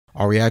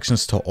Our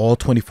reactions to all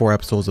 24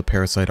 episodes of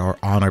Parasyte are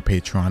on our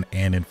Patreon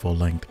and in full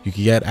length. You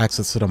can get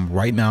access to them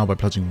right now by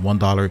pledging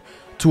 $1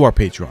 to our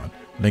Patreon.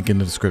 Link in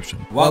the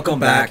description.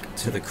 Welcome back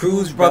to the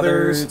Cruz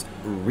Brothers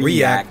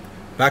React.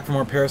 Back from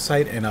our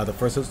Parasyte, and the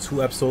first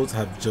 2 episodes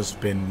have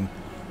just been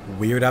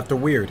weird after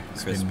weird.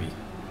 Crispy.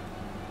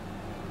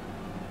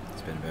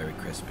 It's been very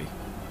crispy.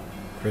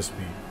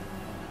 Crispy.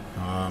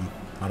 I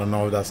don't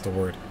know if that's the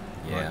word.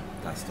 Yeah,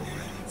 that's the word.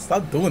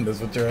 Stop doing this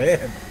with your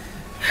hand.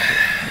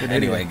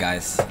 Anyway,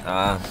 guys,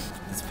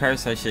 this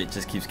Parasyte shit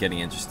just keeps getting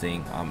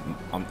interesting.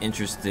 I'm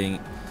interested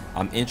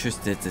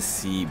to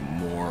see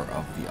more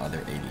of the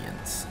other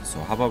aliens. So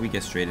how about we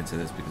get straight into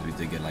this, because we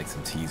did get like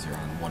some teaser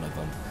on one of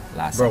them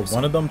last episode.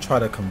 One of them tried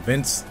to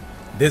convince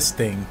this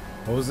thing,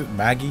 what was it,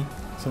 Maggie,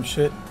 some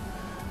shit,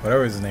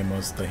 whatever his name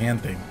was, the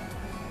hand thing,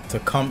 to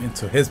come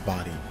into his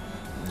body.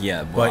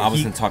 Yeah, but I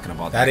wasn't talking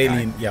about that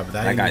alien. Guy. Yeah, but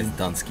that guy's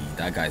Dunsky.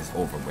 That guy's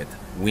over with.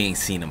 We ain't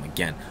seen him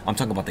again. I'm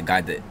talking about the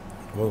guy that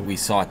we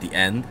saw at the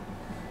end.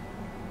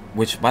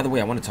 Which, by the way,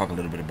 I want to talk a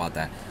little bit about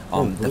that.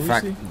 The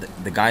fact,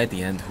 the guy at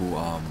the end who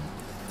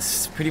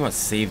pretty much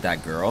saved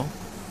that girl.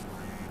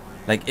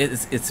 Like,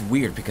 it's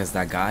weird because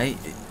that guy,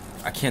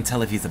 I can't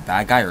tell if he's a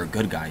bad guy or a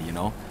good guy, you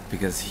know,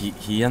 because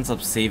he ends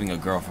up saving a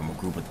girl from a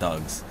group of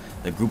thugs.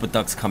 The group of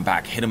thugs come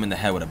back, hit him in the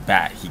head with a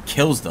bat. He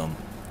kills them.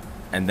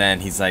 And then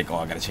he's like, oh,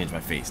 I gotta change my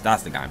face.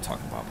 That's the guy I'm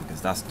talking about,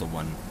 because that's the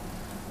one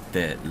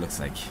that looks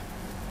like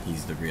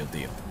he's the real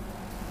deal.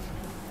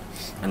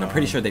 And I'm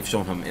pretty sure they've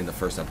shown him in the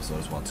first episode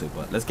as well, too.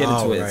 But let's get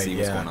into it and see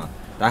what's going on.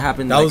 That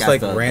happened. That was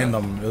like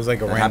random. It was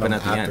like a random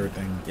actor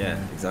thing. Yeah,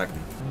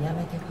 exactly. Yeah,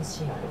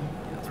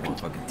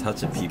 fucking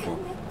touching people.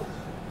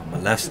 A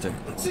molester.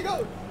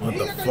 What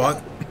the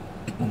fuck?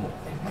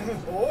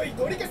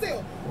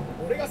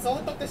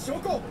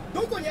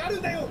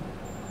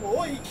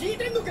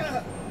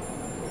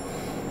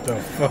 The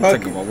fuck?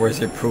 Talking about, where's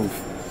your proof?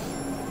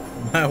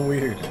 Not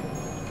weird.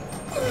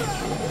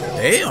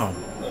 Damn.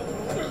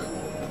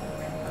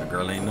 That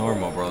girl ain't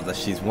normal, bro. That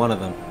she's one of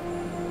them.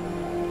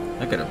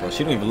 Look at her, bro.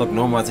 She don't even look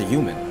normal as a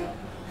human.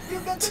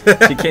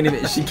 She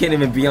can't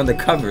even be on the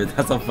cover.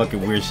 That's how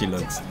fucking weird she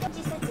looks.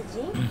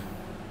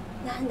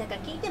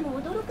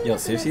 Yo,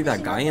 seriously,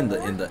 that guy in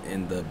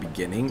the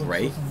beginning,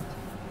 right?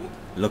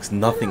 Looks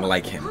nothing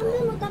like him,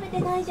 bro.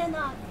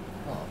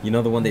 You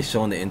know the one they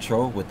show in the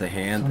intro with the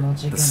hand,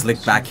 the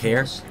slick back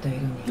hair?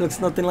 He looks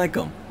nothing like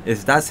him.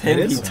 If that's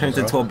him, he turns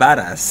into a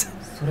badass.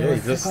 Yeah,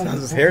 he just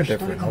has his hair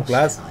different, no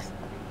glasses.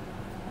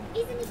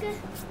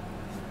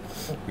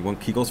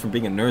 He goes from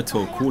being a nerd to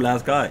a cool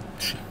ass guy.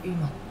 Yeah,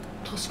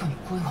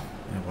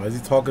 why is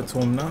he talking to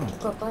him now?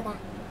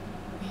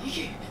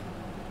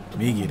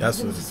 Migi, that's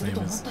what his name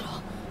is.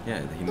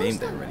 Yeah, he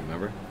named it already,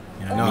 remember?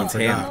 Yeah, I know, I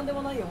forgot.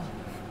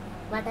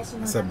 I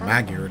said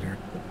Maggie earlier.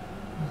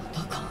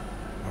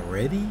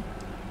 Already?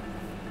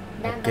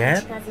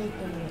 Again?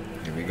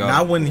 Here we go.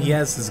 Not when he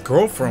has his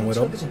girlfriend with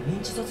him.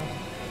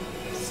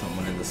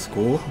 Someone in the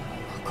school?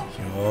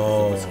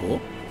 Yo.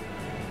 School?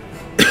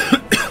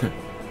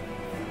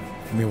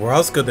 I mean, where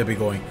else could they be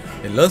going?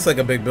 It looks like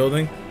a big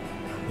building.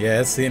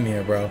 Yeah, it's in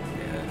here, bro.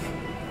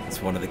 Yeah.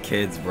 It's one of the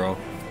kids, bro.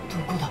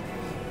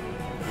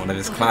 One of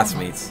his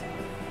classmates.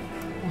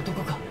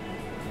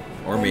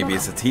 Or maybe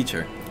it's a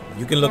teacher.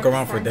 You can look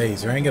around for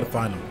days. You ain't gonna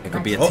find him. It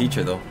could be a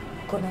teacher, though.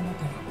 30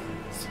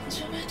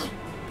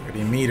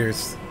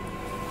 meters.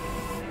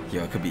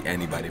 Yo, it could be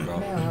anybody, bro.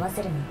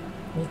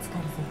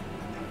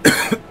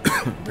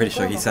 Pretty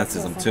sure he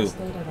senses them, too.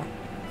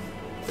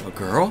 A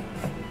girl?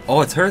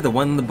 Oh, it's her, the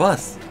one on the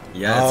bus.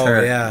 Yeah, it's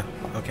her. Yeah,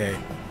 okay.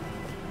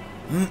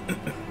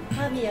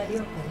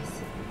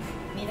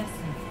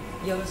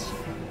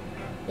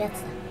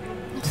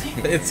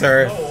 It's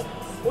her.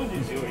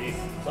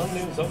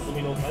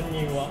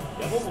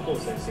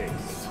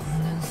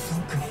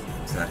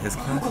 Is that his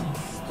class?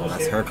 Oh,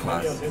 that's her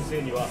class.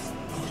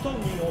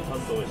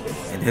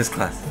 In his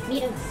class.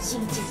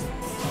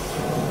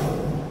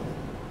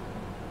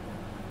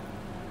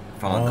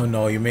 Oh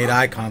no, you made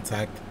eye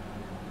contact.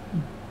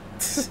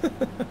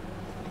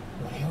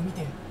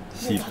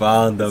 She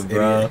found him,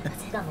 bro.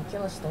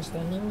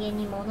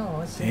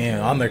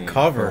 Damn,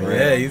 undercover.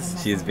 Yeah,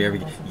 she is very.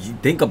 You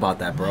think about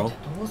that, bro.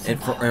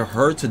 And for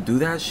her to do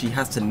that, she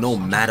has to know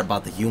mad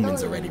about the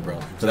humans already,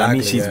 bro. So that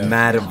means she's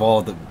mad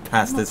involved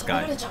past this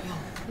guy. It's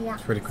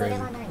pretty crazy.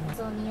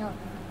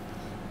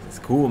 It's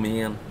cool,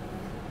 man.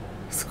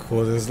 It's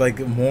cool. There's like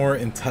more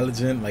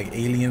intelligent, like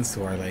aliens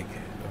who are like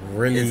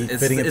really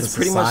fitting into society. It's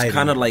pretty much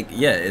kind of like,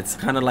 yeah, it's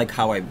kind of like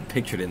how I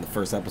pictured it in the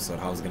first episode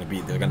how it's gonna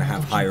be. They're gonna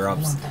have higher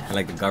ups and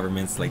like the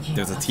government's like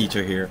there's a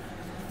teacher here.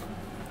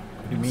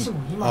 What do you mean?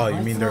 Oh,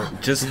 you mean they're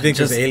just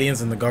there's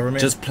aliens in the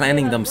government? Just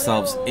planning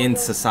themselves in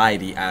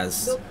society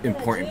as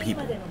important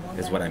people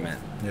is what I meant.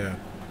 Yeah.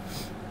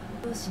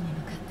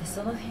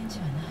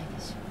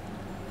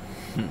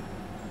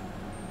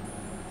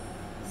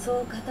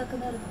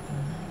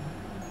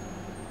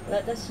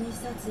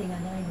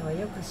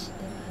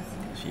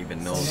 She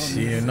even knows.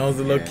 She even knows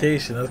the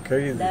location. That's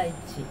crazy.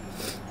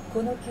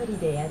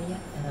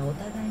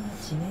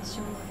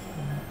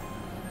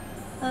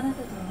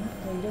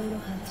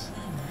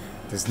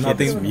 There's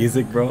nothing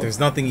music, bro. There's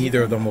nothing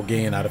either of them will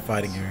gain out of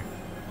fighting her.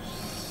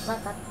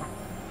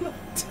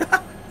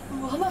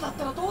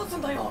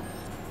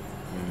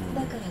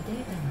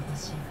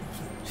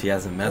 She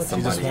hasn't met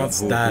somebody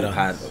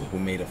who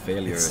made a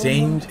failure.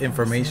 Exchange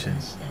information.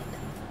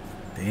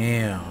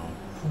 Damn.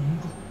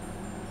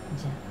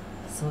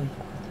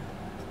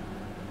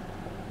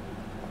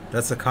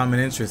 That's a common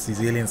interest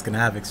these aliens can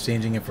have,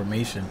 exchanging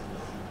information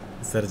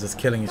instead of just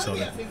killing each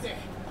other.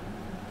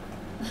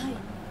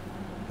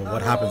 But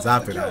what happens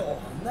after that?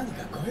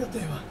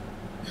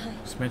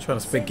 This man trying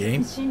to spit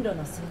game?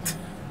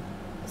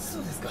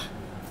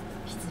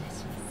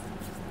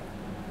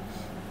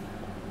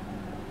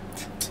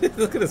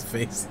 Look at his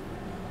face.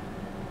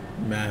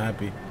 Man,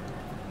 happy.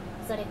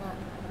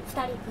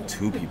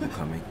 2 people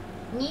coming.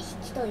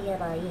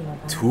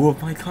 2 of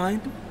my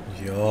kind?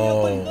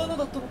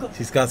 Yo,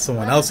 she's got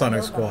someone else on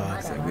her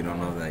squad. So we don't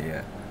know that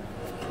yet.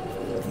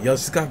 Yo,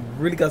 she's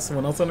really got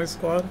someone else on her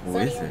squad? Who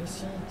is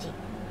it?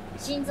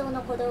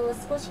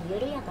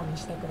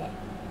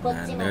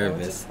 Man,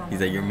 nervous.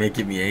 He's like, you're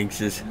making me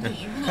anxious.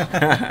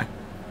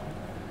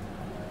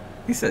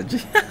 He said,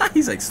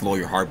 he's like, slow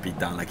your heartbeat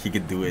down, like he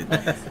could do it.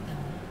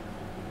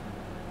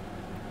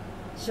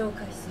 Yo,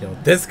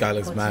 this guy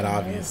looks mad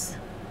obvious.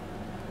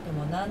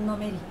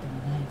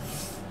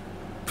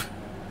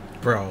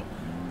 Bro,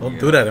 don't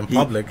do that in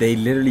public. They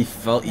literally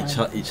felt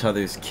each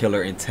other's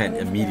killer intent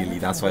immediately.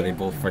 That's why they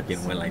both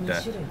freaking went like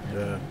that.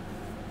 Yeah.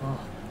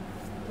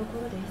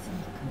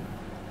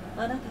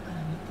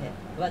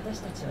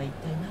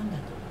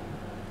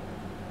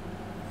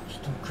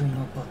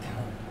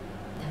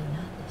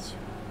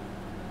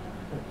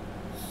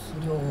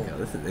 Yo,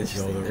 this is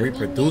interesting. Yo, they're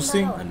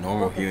reproducing? A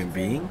normal human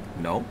being?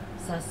 No.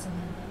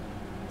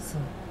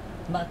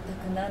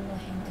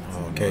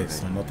 Oh, okay,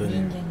 so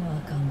nothing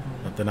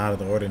out of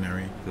the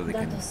ordinary. So they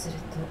can...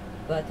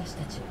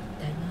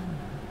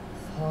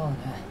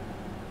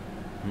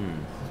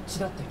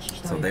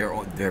 So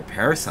they're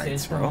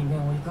parasites, bro. The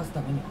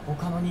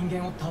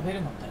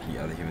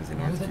other humans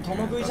in order to keep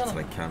going. That's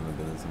like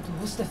cannibalism.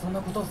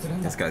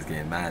 This guy's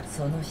getting mad.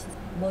 No.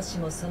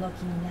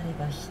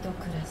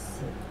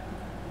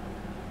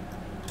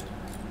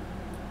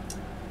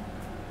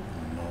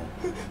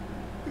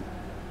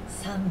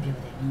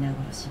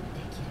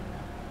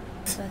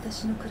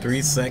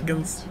 3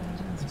 seconds?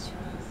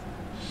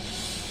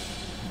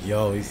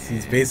 Yo,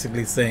 he's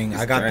basically saying,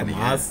 I got them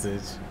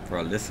hostage.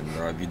 Bro, listen,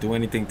 bro. If you do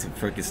anything to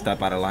freaking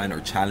step out of line or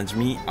challenge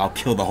me, I'll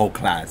kill the whole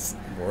class.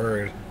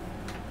 Word.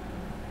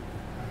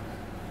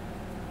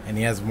 And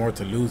he has more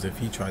to lose if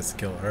he tries to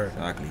kill her.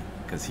 Exactly.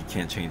 Because he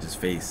can't change his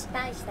face.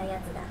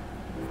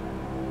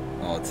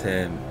 Oh, it's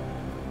him.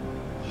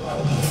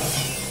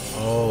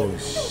 Oh,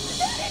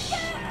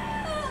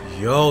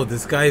 yo,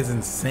 this guy is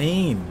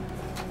insane.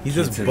 He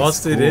just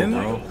busted in.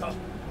 Bro.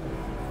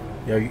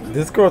 Yo,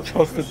 this girl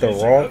trusted the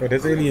wrong, or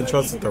this alien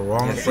trusted the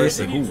wrong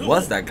person. Who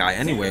was that guy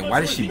anyway? Why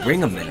did she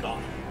bring him in?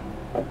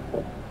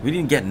 We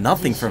didn't get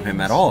nothing from him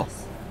at all.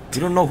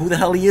 We don't know who the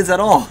hell he is at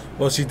all.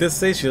 Well, she did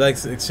say she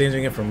likes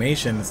exchanging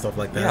information and stuff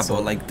like that. Yeah, so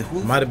but like,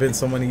 who? Might have been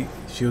someone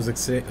she was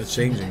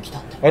exchanging.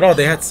 Oh no,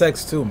 they had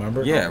sex too,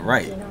 remember? Yeah,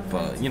 right.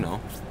 But, you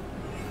know,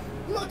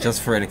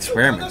 just for an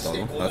experiment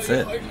though. That's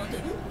it.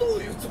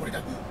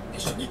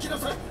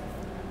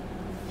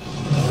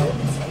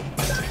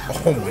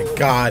 Oh my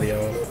god,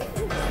 yo.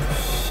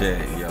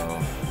 Shit, yo.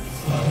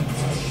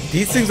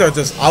 These things are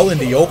just out in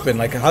the open.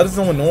 Like, how does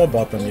no one know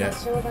about them yet?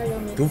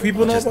 Do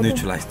people know just about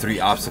neutralize 3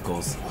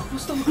 obstacles.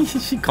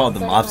 She called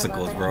them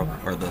obstacles, bro.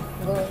 Or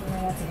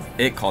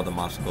it called them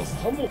obstacles.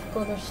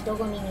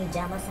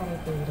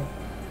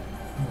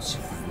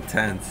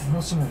 Intense.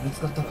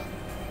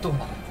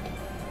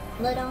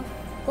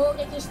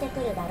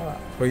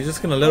 Bro, you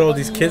just gonna let all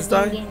these kids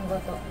die?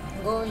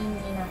 Bro,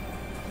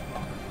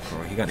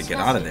 you gotta get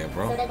out of there,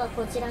 bro.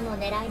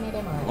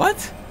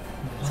 What?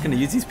 He's gonna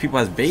use these people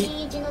as bait?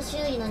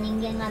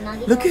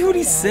 Look at what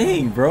he's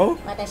saying, bro.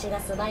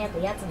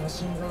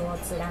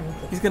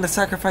 He's gonna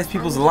sacrifice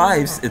people's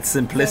lives. It's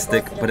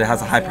simplistic, but it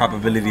has a high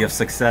probability of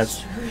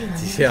success.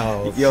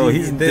 Yo,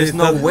 there's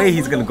no way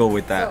he's gonna go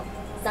with that.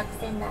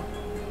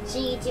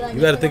 You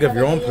gotta think of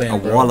your own plan, A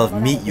bro. wall of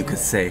meat, you could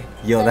say.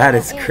 Yo, that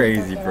is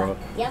crazy, bro.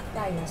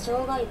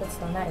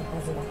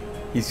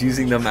 He's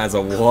using them as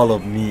a wall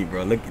of meat,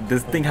 bro. Look,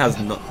 this thing has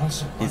no...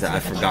 He's like,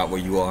 I forgot where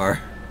you are.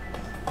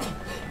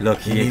 Look,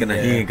 he ain't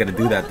gonna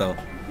do that though.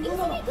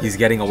 He's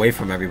getting away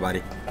from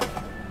everybody.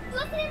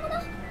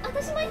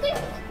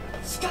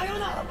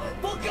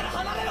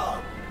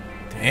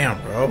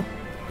 Damn, bro.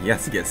 He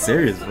has to get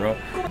serious, bro.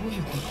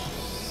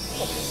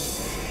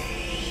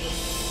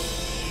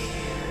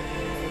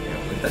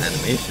 The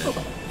animation.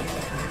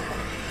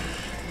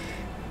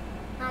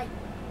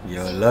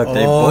 Yo, look,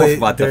 they both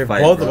about to fight.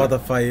 They're both about to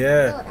fight,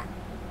 yeah.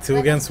 2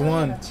 against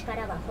 1.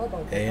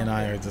 A and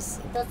I are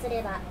just...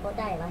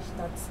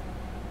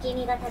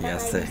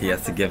 He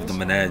has to give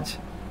them an edge.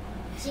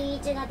 Yo,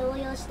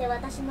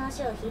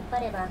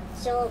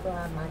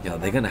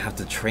 they're gonna have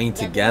to train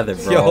together,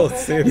 bro. Yo,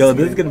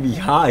 this is gonna be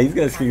high. These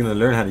guys are gonna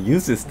learn how to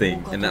use this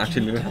thing and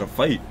actually learn how to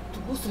fight.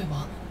 Yo,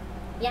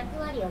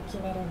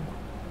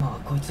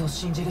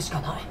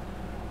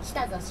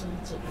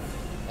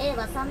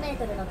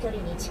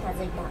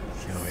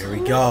 here we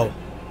go.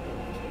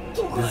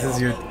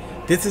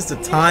 This is the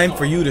time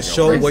for you to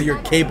show what you're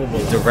capable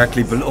of.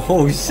 Directly below.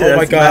 Oh shit! Oh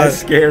my god, that's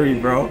scary,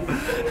 bro.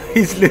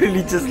 He's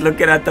literally just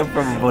looking at them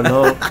from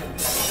below.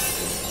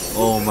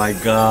 Oh my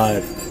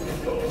god.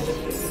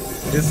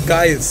 This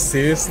guy is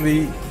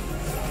seriously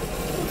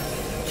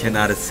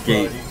cannot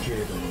escape.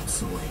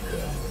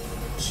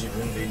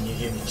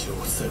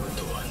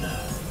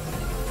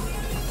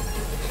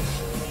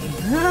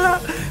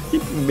 He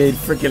made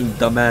freaking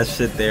dumbass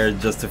shit there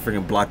just to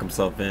freaking block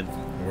himself in.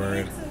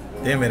 Word.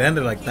 Damn, it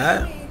ended like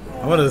that.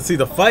 I wanted to see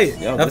the fight.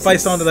 Yo, that fight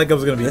sounded like it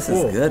was gonna be cool. This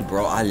is good,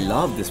 bro. I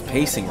love this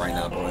pacing right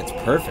now, bro. It's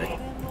perfect.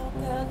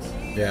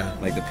 Yeah.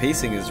 Like the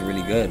pacing is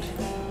really good.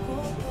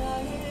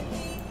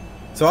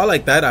 So I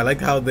like that. I like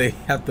how they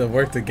have to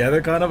work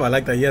together, kind of. I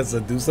like that he has to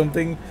do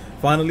something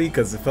finally,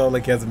 because it felt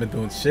like he hasn't been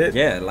doing shit.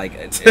 Yeah, like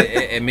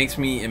it makes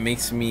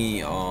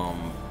me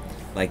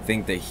like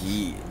think that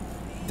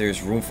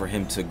there's room for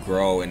him to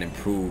grow and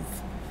improve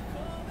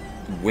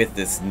with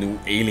this new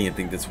alien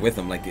thing that's with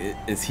him. Like,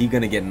 is he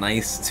gonna get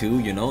nice too?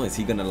 You know, is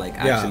he gonna like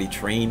actually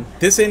train?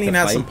 This alien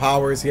has some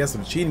powers. He has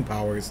some cheating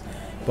powers,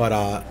 but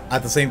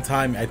at the same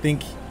time, I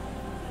think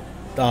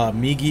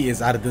Migi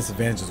is at a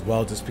disadvantage as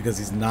well, just because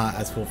he's not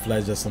as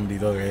full-fledged as some of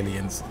these other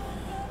aliens.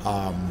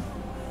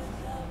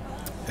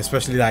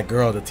 Especially that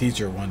girl, the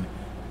teacher one.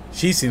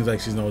 She seems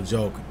like she's no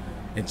joke,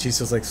 and she's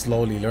just like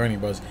slowly learning,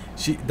 bro.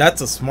 That's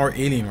a smart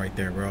alien right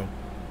there, bro.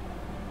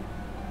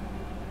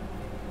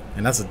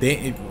 And that's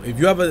if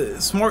you have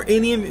a smart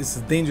alien, it's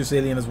a dangerous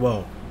alien as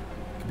well.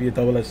 It could be a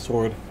double-edged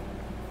sword.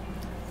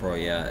 Bro,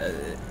 yeah,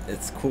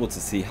 it's cool to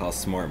see how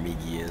smart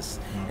Migi is,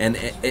 and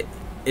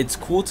it's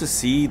cool to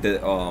see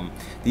that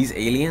these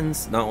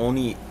aliens, not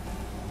only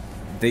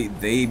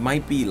they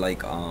might be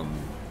like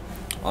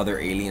other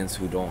aliens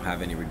who don't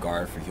have any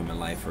regard for human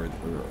life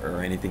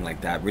or anything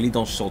like that, really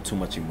don't show too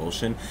much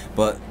emotion,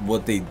 but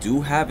what they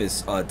do have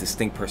is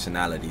distinct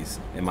personalities,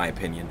 in my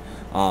opinion,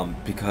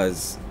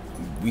 because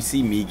we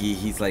see Migi,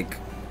 he's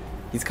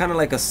kind of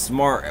like a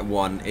smart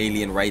one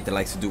alien, right, that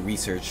likes to do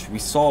research. We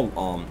saw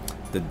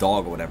the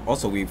dog or whatever.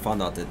 Also, we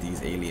found out that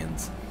these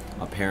aliens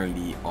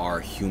apparently are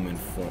human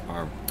form,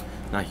 are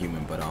not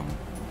human, but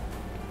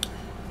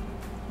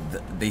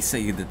they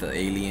say that the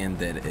alien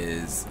that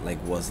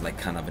was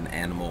kind of an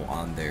animal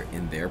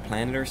in their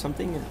planet or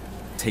something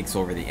takes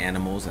over the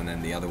animals, and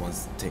then the other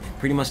ones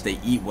pretty much they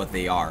eat what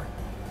they are,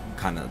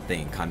 kind of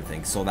thing.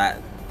 So that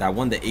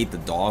one that ate the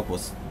dog,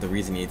 was the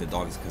reason he ate the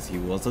dog is because he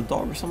was a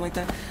dog or something like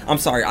that. I'm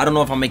sorry, I don't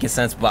know if I'm making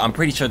sense, but I'm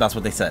pretty sure that's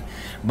what they said.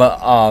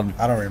 But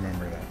I don't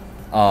remember that.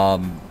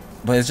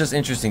 But it's just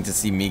interesting to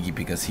see Migi,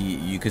 because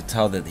you could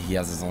tell that he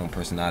has his own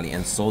personality,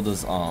 and so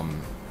does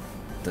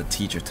the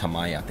teacher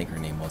Tamiya, I think her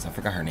name was. I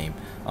forgot her name.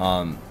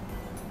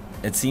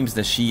 It seems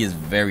that she is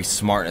very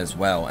smart as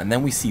well. And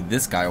then we see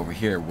this guy over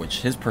here,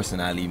 which his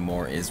personality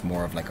is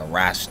more of like a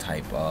rash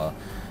type,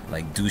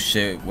 like do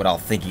shit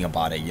without thinking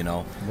about it, you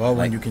know. Well,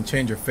 when you can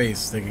change your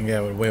face, they can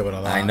get away with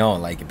a lot. I know,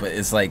 but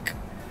it's like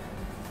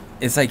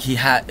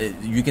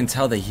you can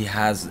tell that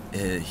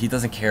he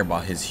doesn't care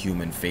about his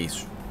human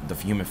face, the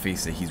human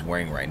face that he's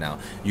wearing right now.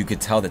 You could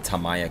tell that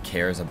Tamiya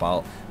cares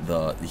about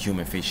the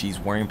human face she's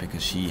wearing,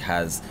 because she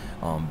has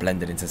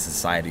blended into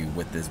society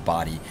with this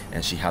body,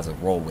 and she has a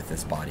role with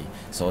this body.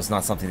 So it's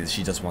not something that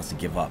she just wants to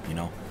give up, you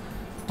know.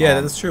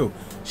 Yeah, that's true.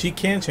 She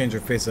can change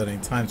her face at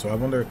any time, so I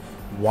wonder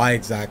why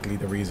exactly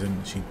the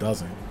reason she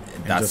doesn't.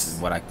 That's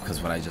what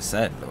I just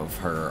said of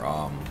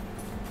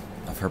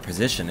her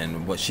position,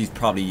 and what she's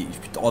probably,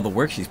 all the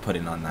work she's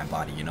putting on that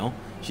body, you know.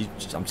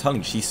 I'm telling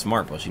you, she's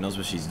smart, bro. She knows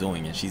what she's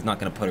doing, and she's not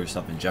gonna put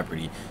herself in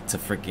jeopardy to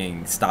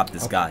freaking stop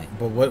this guy.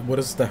 But what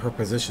does her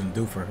position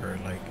do for her?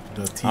 Like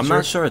the teacher? I'm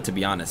not sure, to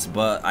be honest,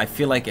 but I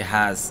feel like it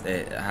has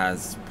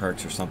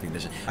perks or something.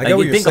 I get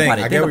what you're saying.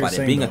 Think about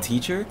it. Being a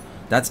teacher,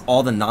 that's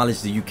all the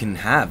knowledge that you can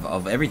have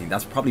of everything.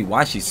 That's probably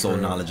why she's so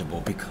knowledgeable,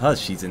 because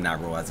she's in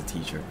that role as a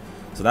teacher.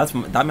 So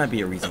that might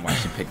be a reason why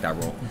she picked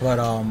that role. But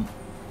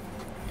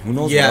who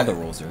knows what other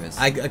roles there is?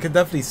 I could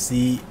definitely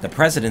see the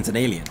president's an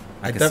alien.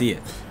 I can see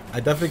it. I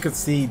definitely could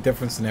see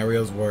different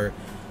scenarios where,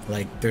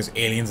 like, there's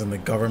aliens in the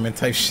government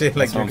type shit,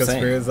 like you're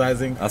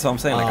conspiracizing. That's what I'm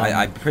saying. Like,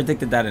 I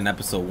predicted that in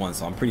episode 1,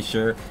 so I'm pretty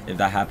sure if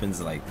that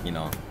happens, like, you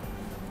know,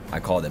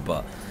 I called it.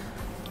 But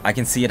I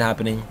can see it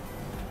happening.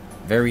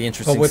 Very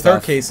interesting. But with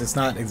her case, it's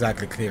not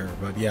exactly clear.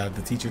 But yeah,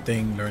 the teacher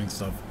thing, learning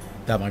stuff,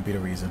 that might be the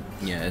reason.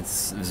 Yeah,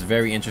 it's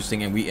very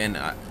interesting, and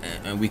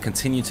we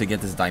continue to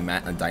get this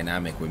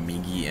dynamic with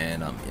Migi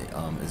and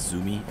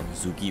Izumi or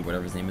Zuki,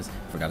 whatever his name is.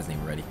 I forgot his name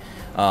already.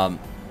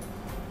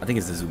 I think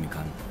it's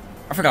Izumi-kan.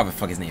 I forgot what the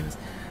fuck his name is.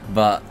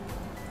 But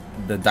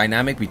the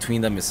dynamic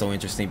between them is so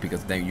interesting,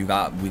 because then we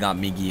got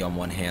Migi on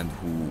one hand,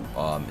 who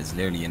is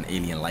literally an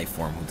alien life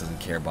form who doesn't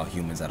care about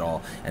humans at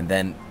all, and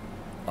then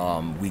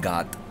we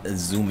got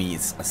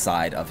Izumi's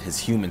side of his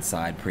human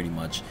side, pretty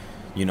much,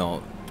 you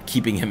know,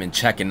 keeping him in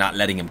check and not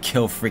letting him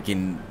kill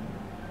freaking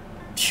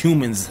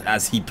humans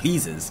as he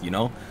pleases, you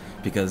know,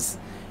 because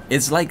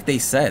it's like they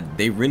said,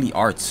 they really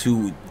are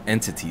two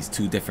entities,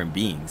 two different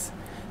beings,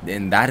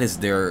 and that is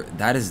their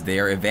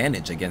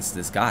advantage against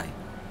this guy,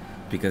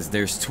 because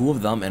there's two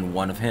of them and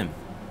one of him.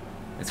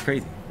 It's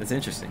crazy. It's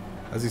interesting.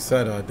 As he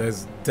said,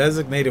 there's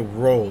designated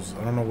roles.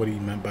 I don't know what he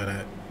meant by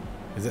that.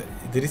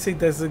 Did he say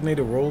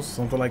designated roles,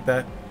 something like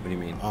that? What do you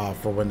mean?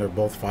 For when they're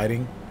both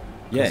fighting.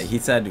 Yeah, he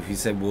said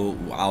well,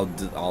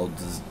 I'll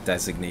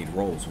designate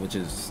roles, which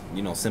is,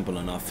 you know, simple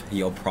enough.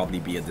 He'll probably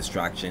be a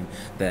distraction.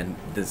 Then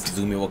this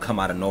Zumi will come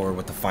out of nowhere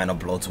with the final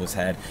blow to his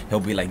head. He'll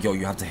be like, yo,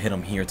 you have to hit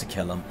him here to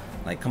kill him.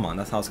 Like, come on,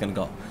 that's how it's gonna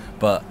go.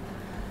 But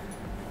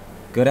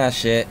good ass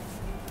shit.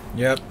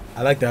 Yep,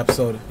 I like the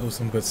episode. It was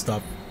some good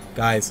stuff,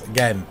 guys.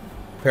 Again,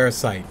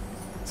 Parasyte,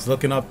 it's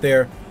looking up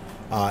there.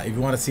 If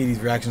you want to see these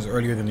reactions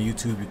earlier than the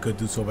YouTube, you could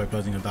do so by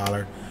pledging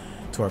 $1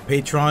 to our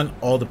Patreon.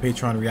 All the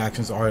Patreon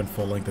reactions are in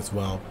full length as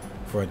well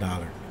for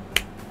 $1.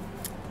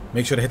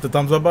 Make sure to hit the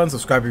thumbs up button,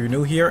 subscribe if you're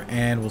new here,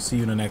 and we'll see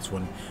you in the next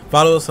one.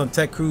 Follow us on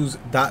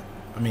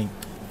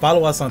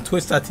follow us on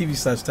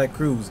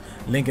twitch.tv/TechCruz.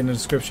 Link in the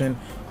description.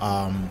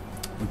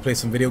 We play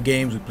some video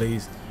games.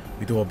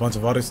 We do a bunch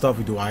of other stuff.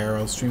 We do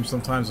IRL streams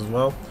sometimes as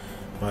well.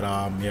 But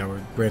yeah,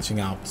 we're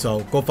branching out. So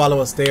go follow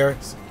us there.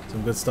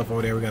 Some good stuff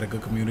over there. We got a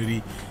good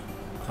community.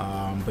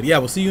 But yeah,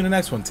 we'll see you in the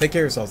next one. Take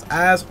care of yourselves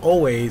as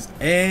always,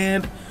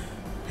 and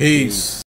peace.